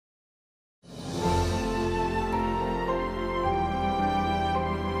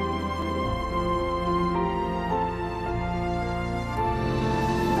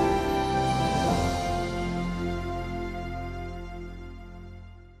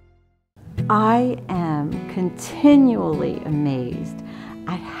I am continually amazed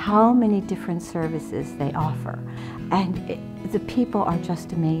at how many different services they offer. And the people are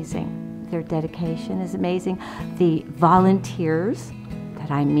just amazing. Their dedication is amazing. The volunteers that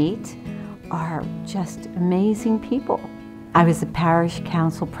I meet are just amazing people. I was a parish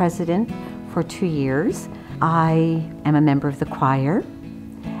council president for 2 years. I am a member of the choir,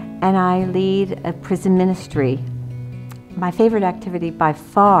 and I lead a prison ministry. My favorite activity by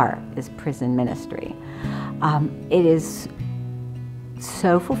far is prison ministry. It is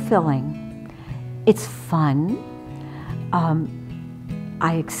so fulfilling. It's fun.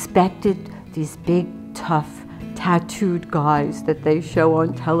 I expected these big, tough, tattooed guys that they show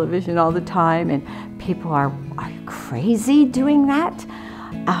on television all the time, and people are you crazy doing that?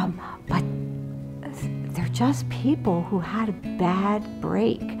 But they're just people who had a bad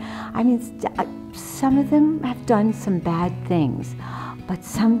break. I mean, some of them have done some bad things, but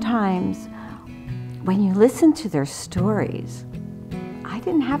sometimes when you listen to their stories, I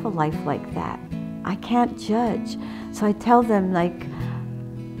didn't have a life like that. I can't judge. So I tell them, like,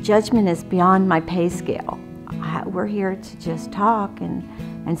 judgment is beyond my pay scale. We're here to just talk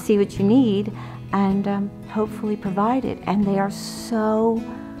and see what you need and hopefully provide it. And they are so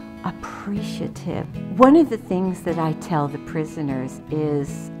appreciative. One of the things that I tell the prisoners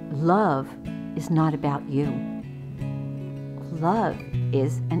is love is not about you. Love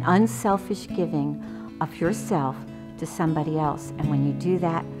is an unselfish giving of yourself to somebody else. And when you do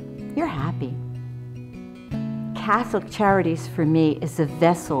that, you're happy. Catholic Charities for me is a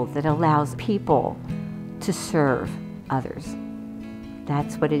vessel that allows people to serve others.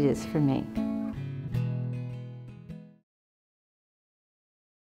 That's what it is for me.